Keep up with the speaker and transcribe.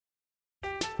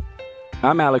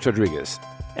I'm Alex Rodriguez.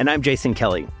 And I'm Jason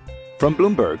Kelly. From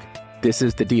Bloomberg, this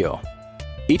is The Deal.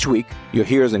 Each week, you'll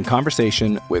hear us in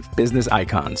conversation with business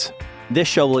icons. This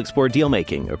show will explore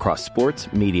deal-making across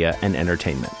sports, media, and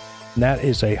entertainment. That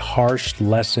is a harsh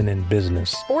lesson in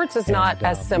business. Sports is not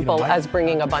as simple as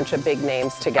bringing a bunch of big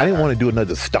names together. I didn't want to do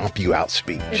another stomp you out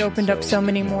speech. It opened up so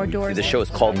many more doors. The show is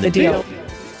called The Deal.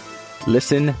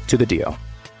 Listen to The Deal.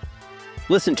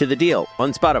 Listen to The Deal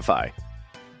on Spotify.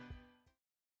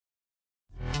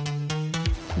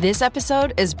 This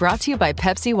episode is brought to you by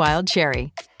Pepsi Wild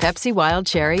Cherry. Pepsi Wild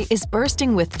Cherry is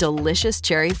bursting with delicious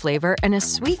cherry flavor and a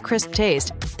sweet, crisp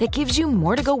taste that gives you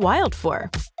more to go wild for.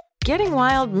 Getting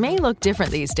wild may look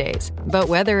different these days, but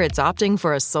whether it's opting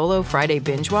for a solo Friday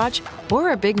binge watch or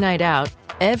a big night out,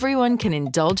 everyone can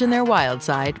indulge in their wild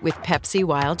side with Pepsi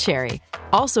Wild Cherry.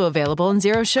 Also available in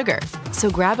Zero Sugar.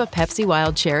 So grab a Pepsi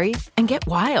Wild Cherry and get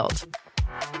wild.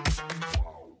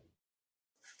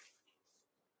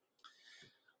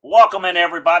 Welcome in,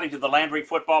 everybody, to the Landry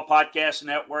Football Podcast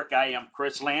Network. I am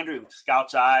Chris Landry with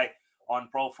Scout's Eye on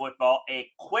Pro Football. A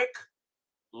quick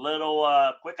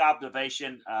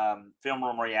observation, film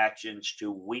room reactions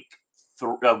to week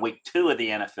 2 of the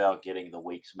NFL, getting the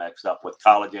weeks mixed up with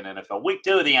college and NFL. Week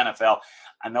 2 of the NFL.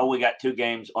 I know we got 2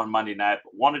 games on Monday night,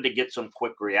 but wanted to get some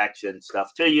quick reaction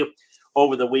stuff to you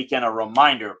over the weekend. A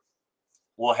reminder,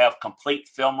 we'll have complete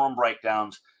film room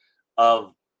breakdowns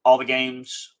of all the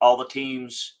games, all the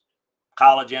teams,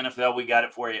 college, NFL. We got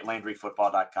it for you at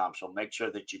LandryFootball.com. So make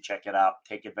sure that you check it out.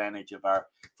 Take advantage of our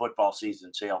football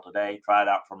season sale today. Try it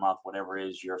out for a month, whatever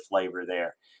is your flavor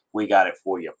there. We got it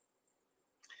for you.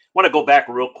 I want to go back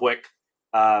real quick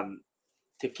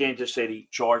to Kansas City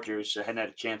Chargers. I hadn't had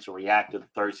a chance to react to the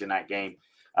Thursday night game,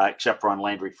 except for on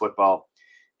Landry Football.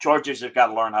 Chargers have got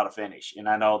to learn how to finish. And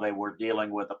I know they were dealing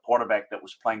with a quarterback that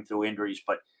was playing through injuries,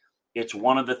 but it's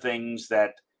one of the things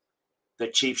that the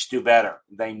Chiefs do better.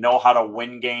 They know how to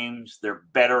win games. They're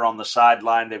better on the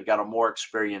sideline. They've got a more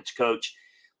experienced coach.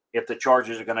 If the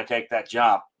Chargers are going to take that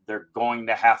job, they're going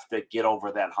to have to get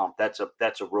over that hump. That's a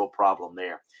real problem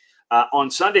there.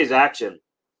 On Sunday's action,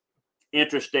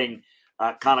 interesting,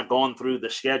 kind of going through the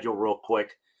schedule real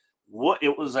quick.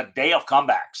 It was a day of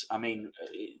comebacks. I mean,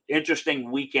 interesting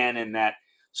weekend in that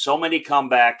so many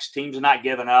comebacks, teams not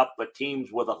giving up, but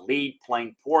teams with a lead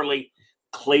playing poorly.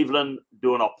 Cleveland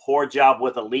doing a poor job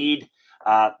with a lead.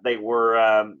 They were,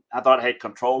 I thought, had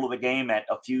control of the game at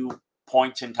a few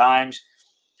points in times.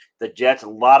 The Jets, a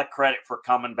lot of credit for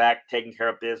coming back, taking care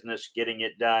of business, getting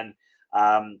it done.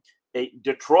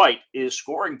 Detroit is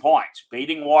scoring points,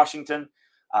 beating Washington.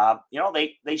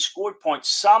 They scored points,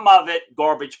 some of it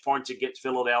garbage points against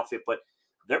Philadelphia, but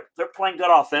they're playing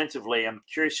good offensively. I'm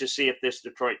curious to see if this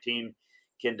Detroit team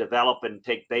can develop and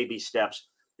take baby steps.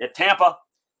 At Tampa,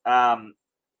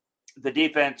 the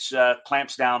defense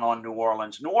clamps down on New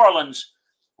Orleans. New Orleans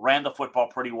ran the football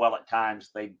pretty well at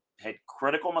times. They had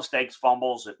critical mistakes,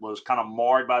 fumbles. It was kind of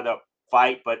marred by the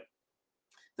fight, but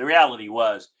the reality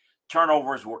was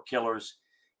turnovers were killers.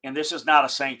 And this is not a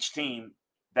Saints team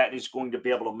that is going to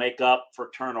be able to make up for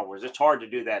turnovers. It's hard to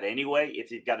do that anyway. If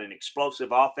you've got an explosive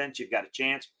offense, you've got a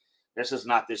chance. This is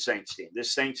not this Saints team.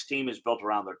 This Saints team is built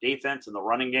around their defense and the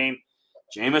running game.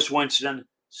 Jameis Winston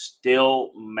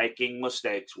still making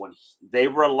mistakes when they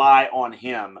rely on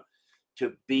him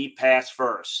to be pass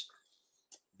first.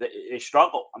 They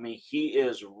struggle. I mean, he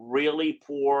is really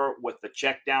poor with the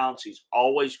checkdowns. He's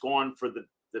always going for the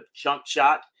chunk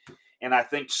shot. And I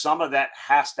think some of that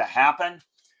has to happen.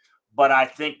 But I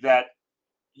think that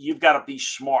you've got to be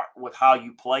smart with how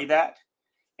you play that.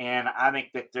 And I think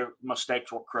that their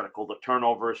mistakes were critical. The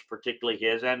turnovers, particularly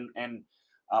his, and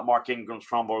Mark Ingram's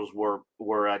fumbles were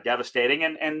devastating.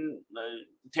 And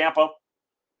Tampa,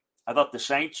 I thought the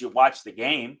Saints, you watched the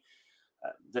game,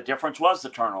 the difference was the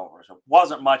turnovers. It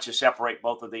wasn't much to separate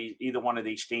either one of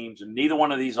these teams, and neither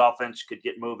one of these offenses could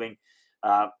get moving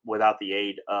without the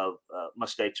aid of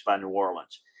mistakes by New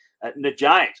Orleans. And the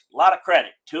Giants, a lot of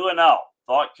credit, 2-0.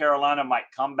 Thought Carolina might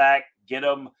come back, get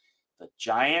them. The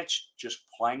Giants just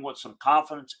playing with some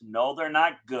confidence. No, they're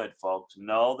not good, folks.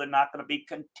 No, they're not going to be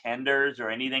contenders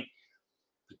or anything.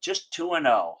 But just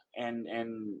 2-0. And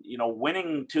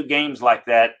winning 2 games like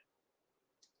that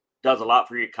does a lot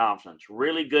for your confidence.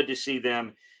 Really good to see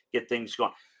them get things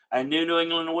going. I knew New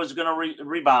England was going to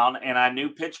rebound, and I knew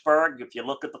Pittsburgh, if you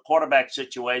look at the quarterback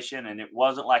situation, and it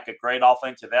wasn't like a great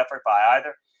offensive effort by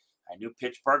either, I knew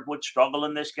Pittsburgh would struggle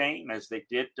in this game as they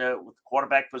did with the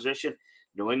quarterback position.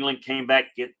 New England came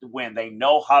back, get the win. They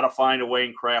know how to find a way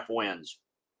and craft wins.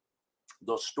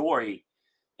 The story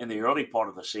in the early part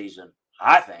of the season,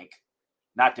 I think,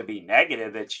 not to be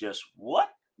negative, it's just what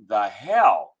the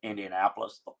hell,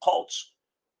 Indianapolis, the Colts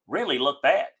really look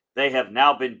bad. They have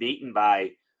now been beaten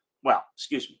by,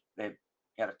 they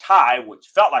had a tie, which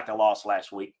felt like a loss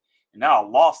last week, and now a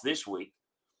loss this week.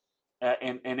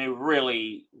 And they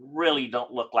really, really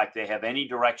don't look like they have any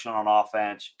direction on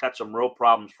offense. Got some real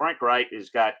problems. Frank Reich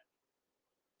has got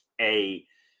a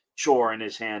chore in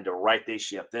his hand to right this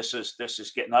ship. This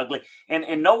is getting ugly,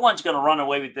 and no one's going to run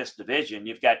away with this division.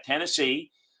 You've got Tennessee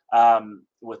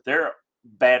with their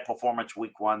bad performance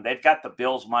week 1. They've got the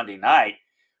Bills Monday night.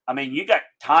 I mean, you got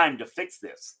time to fix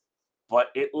this, but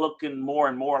it looking more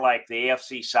and more like the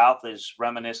AFC South is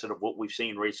reminiscent of what we've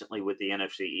seen recently with the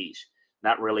NFC East.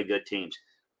 Not really good teams.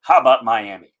 How about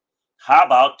Miami? How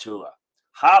about Tua?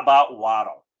 How about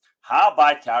Waddle? How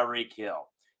about Tyreek Hill?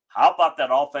 How about that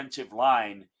offensive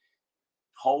line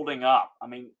holding up? I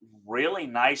mean, really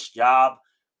nice job.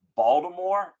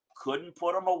 Baltimore couldn't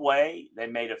put them away. They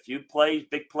made a few plays,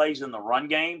 big plays in the run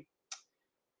game.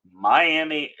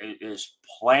 Miami is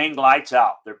playing lights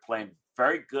out. They're playing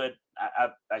very good.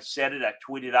 I said it. I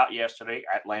tweeted out yesterday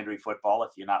at Landry Football,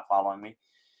 if you're not following me,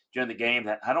 during the game,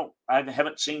 that I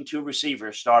haven't seen two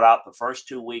receivers start out the first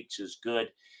 2 weeks as good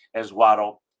as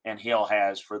Waddle and Hill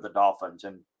has for the Dolphins.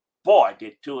 And boy,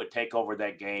 did Tua take over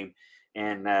that game.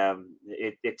 And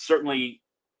it certainly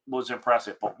was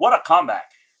impressive. But what a comeback.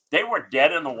 They were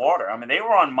dead in the water. I mean, they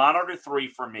were on monitor 3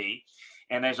 for me.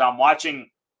 And as I'm watching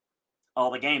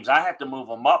all the games, I had to move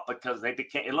them up because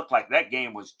it looked like that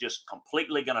game was just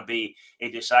completely going to be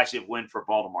a decisive win for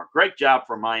Baltimore. Great job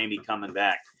for Miami coming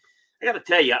back. I got to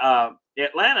tell you,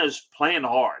 Atlanta's playing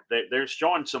hard. They're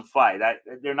showing some fight.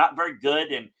 They're not very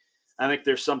good, and I think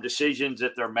there's some decisions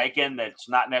that they're making that's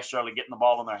not necessarily getting the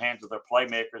ball in their hands of their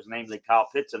playmakers, namely Kyle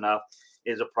Pitts enough,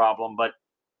 is a problem. But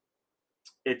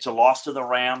it's a loss to the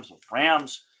Rams.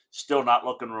 Rams still not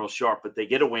looking real sharp, but they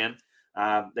get a win.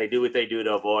 They do what they do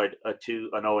to avoid an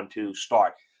 0-2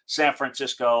 start. San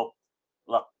Francisco,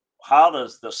 look, how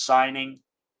does the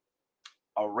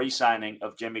re-signing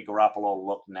of Jimmy Garoppolo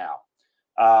look now?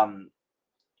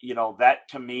 That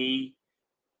to me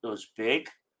was big.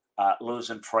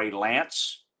 Losing Trey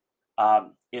Lance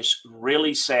is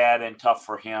really sad and tough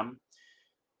for him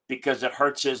because it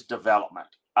hurts his development.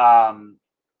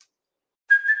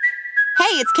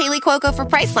 Hey, it's Kaylee Cuoco for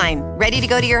Priceline. Ready to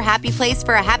go to your happy place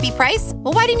for a happy price?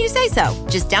 Well, why didn't you say so?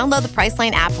 Just download the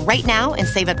Priceline app right now and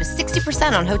save up to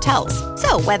 60% on hotels.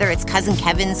 So whether it's Cousin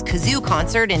Kevin's Kazoo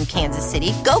Concert in Kansas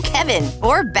City, go Kevin,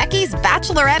 or Becky's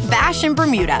Bachelorette Bash in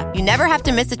Bermuda, you never have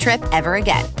to miss a trip ever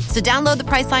again. So download the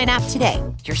Priceline app today.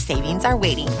 Your savings are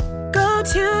waiting. Go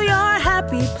to your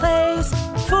happy place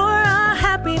for a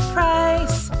happy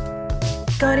price.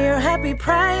 Go to your happy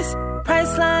price,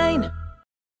 Priceline.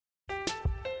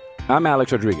 I'm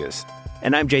Alex Rodriguez.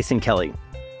 And I'm Jason Kelly.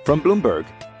 From Bloomberg,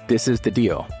 this is The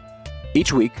Deal.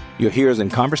 Each week, you'll hear us in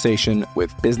conversation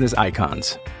with business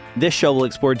icons. This show will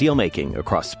explore deal-making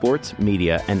across sports,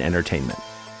 media, and entertainment.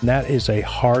 That is a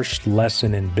harsh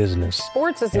lesson in business.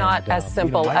 Sports is not as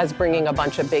simple as bringing a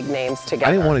bunch of big names together.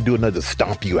 I didn't want to do another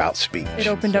stomp you out speech. It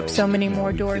opened up so many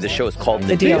more doors. The show is called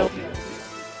The Deal.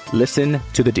 Listen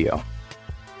to The Deal.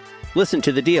 Listen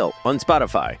to The Deal on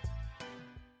Spotify.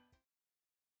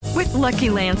 With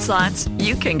Lucky Land Slots,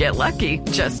 you can get lucky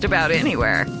just about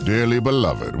anywhere. Dearly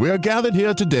beloved, we are gathered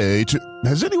here today to...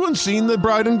 Has anyone seen the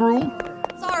bride and groom?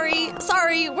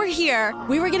 Sorry, we're here.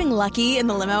 We were getting lucky in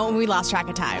the limo and we lost track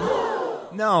of time.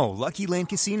 No, Lucky Land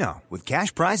Casino, with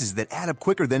cash prizes that add up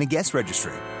quicker than a guest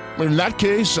registry. In that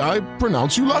case, I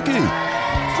pronounce you lucky.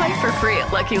 Play for free at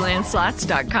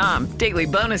LuckyLandSlots.com. Daily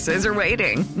bonuses are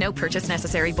waiting. No purchase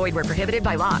necessary. Void where prohibited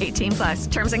by law.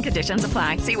 18+. Terms and conditions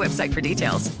apply. See website for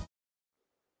details.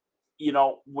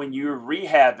 When you're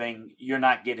rehabbing, you're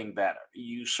not getting better.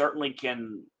 You certainly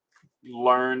can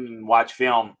learn and watch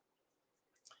film,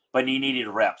 but you needed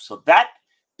reps. So that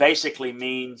basically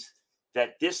means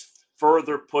that this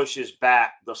further pushes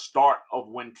back the start of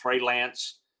when Trey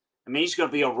Lance, he's going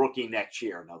to be a rookie next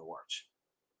year, in other words.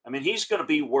 He's going to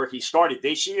be where he started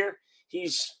this year.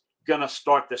 He's going to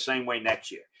start the same way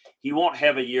next year. He won't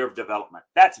have a year of development.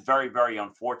 That's very, very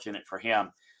unfortunate for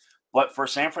him. But for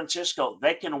San Francisco,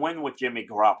 they can win with Jimmy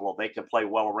Garoppolo. They can play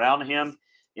well around him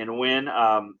and win.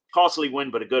 Costly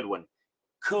win, but a good one.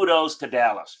 Kudos to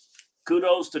Dallas.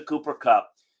 Kudos to Cooper Kupp.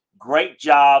 Great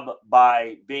job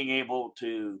by being able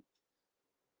to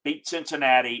beat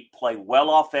Cincinnati, play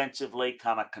well offensively,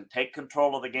 kind of can take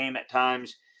control of the game at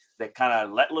times. They kind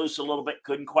of let loose a little bit,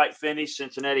 couldn't quite finish.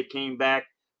 Cincinnati came back,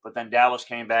 but then Dallas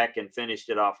came back and finished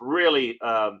it off. Really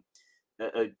a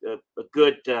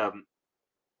good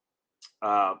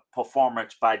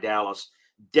performance by Dallas.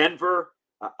 Denver,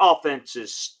 Offense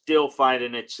is still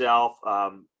finding itself,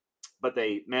 but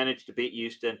they managed to beat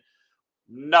Houston.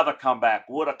 Another comeback.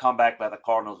 What a comeback by the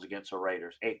Cardinals against the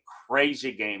Raiders. A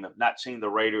crazy game. I've not seen the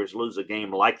Raiders lose a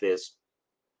game like this.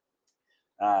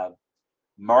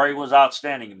 Murray was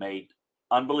outstanding. He made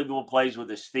unbelievable plays with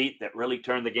his feet that really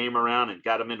turned the game around and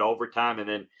got him into overtime. And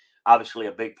then obviously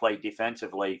a big play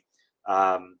defensively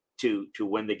to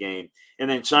win the game. And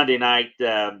then Sunday night,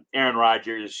 Aaron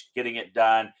Rodgers getting it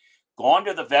done, going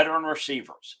to the veteran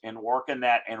receivers and working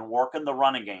the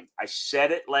running game. I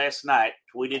said it last night,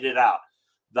 tweeted it out.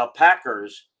 The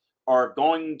Packers are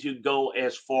going to go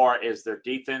as far as their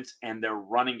defense and their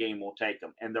running game will take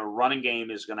them. And their running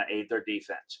game is going to aid their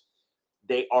defense.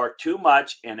 They are too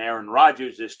much, and Aaron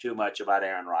Rodgers is too much about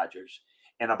Aaron Rodgers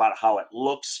and about how it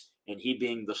looks and he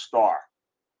being the star.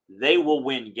 They will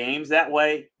win games that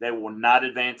way. They will not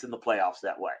advance in the playoffs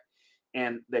that way.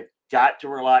 And they've got to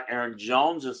rely. Aaron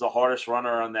Jones is the hardest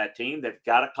runner on that team. They've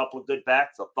got a couple of good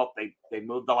backs. I thought they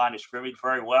moved the line of scrimmage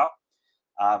very well.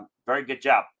 Very good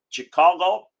job.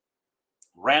 Chicago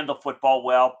ran the football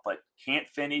well, but can't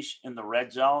finish in the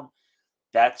red zone.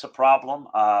 That's a problem.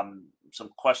 Some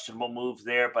questionable moves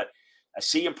there, but I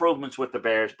see improvements with the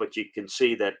Bears, but you can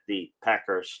see that the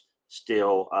Packers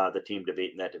still the team to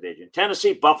beat in that division.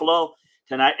 Tennessee, Buffalo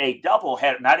tonight, a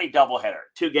doubleheader, not a doubleheader,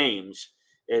 2 games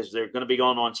as they're going to be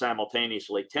going on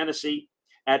simultaneously. Tennessee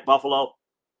at Buffalo.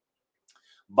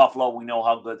 Buffalo, we know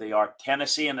how good they are.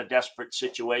 Tennessee in a desperate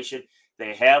situation.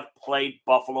 They have played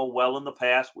Buffalo well in the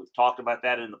past. We've talked about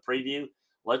that in the preview.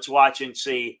 Let's watch and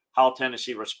see how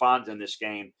Tennessee responds in this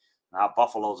game, and how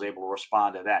Buffalo's able to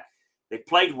respond to that. They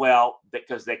played well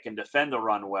because they can defend the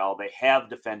run well. They have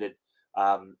defended,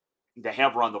 they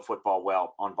have run the football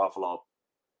well on Buffalo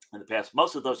in the past.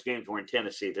 Most of those games were in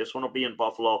Tennessee. This one will be in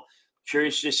Buffalo.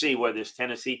 Curious to see where this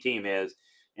Tennessee team is.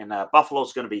 And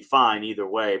Buffalo's going to be fine either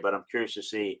way, but I'm curious to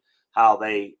see how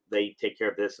they take care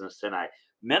of business tonight.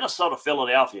 Minnesota,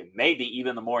 Philadelphia, maybe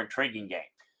even the more intriguing game.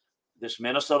 This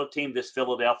Minnesota team, this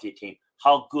Philadelphia team,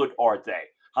 how good are they?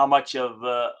 How much of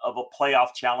a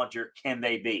playoff challenger can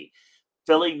they be?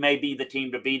 Philly may be the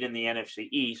team to beat in the NFC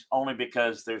East only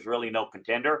because there's really no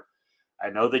contender. I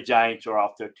know the Giants are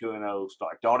off their 2-0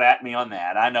 start. Don't at me on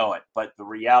that. I know it. But the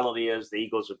reality is the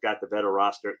Eagles have got the better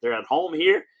roster. They're at home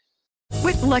here.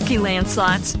 With Lucky Land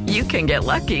Slots, you can get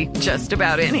lucky just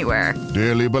about anywhere.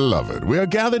 Dearly beloved, we are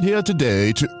gathered here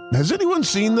today to... Has anyone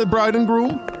seen the bride and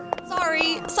groom?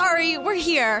 Sorry, we're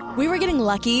here. We were getting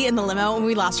lucky in the limo and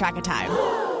we lost track of time.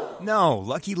 No,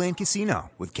 Lucky Land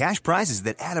Casino, with cash prizes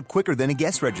that add up quicker than a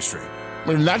guest registry.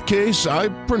 In that case, I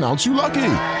pronounce you lucky.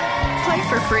 Play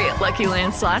for free at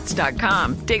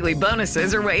LuckyLandSlots.com. Daily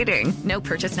bonuses are waiting. No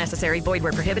purchase necessary. Void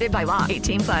where prohibited by law.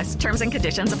 18+. Terms and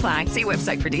conditions apply. See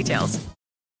website for details.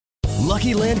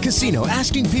 Lucky Land Casino,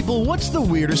 asking people, what's the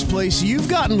weirdest place you've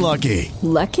gotten lucky?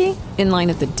 Lucky? In line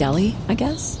at the deli, I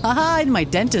guess? Aha, in my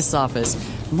dentist's office.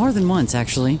 More than once,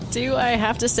 actually. Do I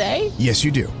have to say? Yes,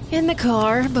 you do. In the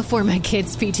car before my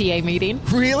kids' PTA meeting.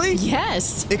 Really?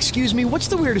 Yes. Excuse me, what's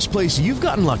the weirdest place you've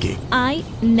gotten lucky? I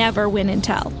never win and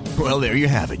tell. Well, there you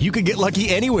have it. You can get lucky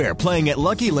anywhere, playing at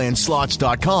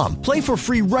LuckyLandSlots.com. Play for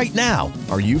free right now.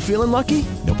 Are you feeling lucky?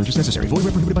 No purchase necessary. Void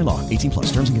where prohibited by law. 18+.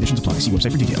 Terms and conditions apply. See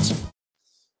website for details.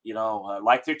 You know,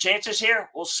 like their chances here?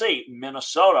 We'll see.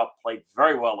 Minnesota played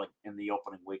very well in the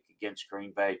opening week against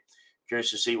Green Bay.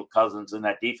 Curious to see what Cousins and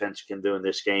that defense can do in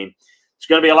this game. It's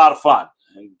going to be a lot of fun.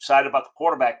 I'm excited about the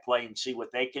quarterback play and see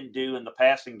what they can do in the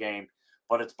passing game,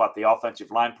 but it's about the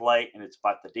offensive line play and it's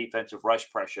about the defensive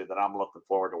rush pressure that I'm looking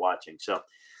forward to watching. So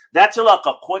that's a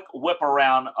quick whip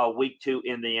around week 2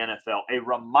 in the NFL. A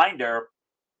reminder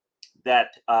that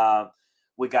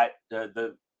we got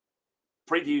the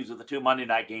previews of the 2 Monday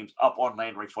night games up on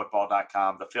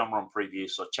LandryFootball.com, the film room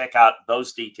previews. So check out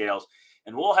those details.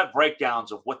 And we'll have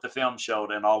breakdowns of what the film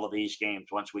showed in all of these games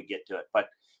once we get to it. But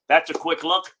that's a quick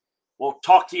look. We'll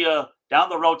talk to you down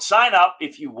the road. Sign up,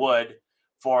 if you would,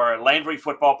 for Landry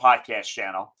Football Podcast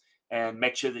channel. And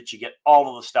make sure that you get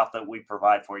all of the stuff that we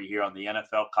provide for you here on the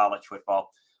NFL, college football.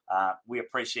 We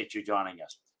appreciate you joining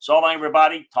us. So long,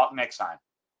 everybody. Talk next time.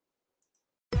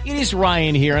 It is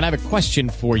Ryan here, and I have a question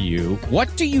for you.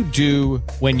 What do you do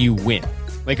when you win?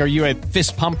 Like, are you a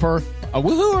fist pumper, a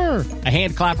woohooer, a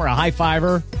hand clapper, a high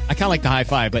fiver? I kind of like the high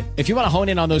five, but if you want to hone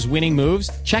in on those winning moves,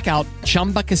 check out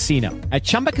Chumba Casino. At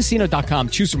ChumbaCasino.com,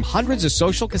 choose from hundreds of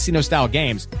social casino-style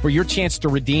games for your chance to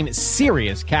redeem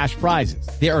serious cash prizes.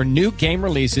 There are new game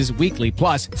releases weekly,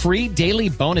 plus free daily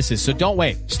bonuses, so don't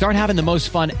wait. Start having the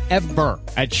most fun ever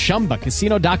at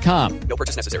ChumbaCasino.com. No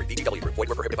purchase necessary. VGW. Void where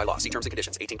prohibited by law. See terms and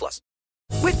conditions. 18+.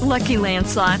 With Lucky Land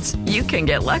Slots, you can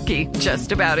get lucky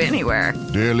just about anywhere.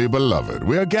 Dearly beloved,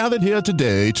 we are gathered here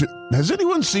today to... Has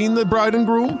anyone seen the bride and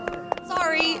groom?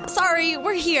 Sorry,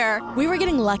 we're here. We were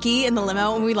getting lucky in the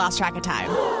limo and we lost track of time.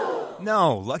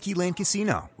 No, Lucky Land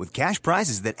Casino, with cash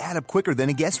prizes that add up quicker than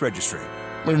a guest registry.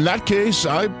 In that case,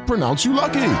 I pronounce you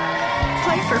lucky.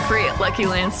 Play for free at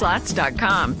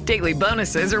LuckyLandSlots.com. Daily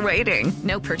bonuses are waiting.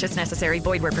 No purchase necessary.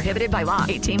 Void where prohibited by law.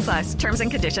 18+. Terms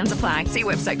and conditions apply. See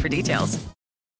website for details.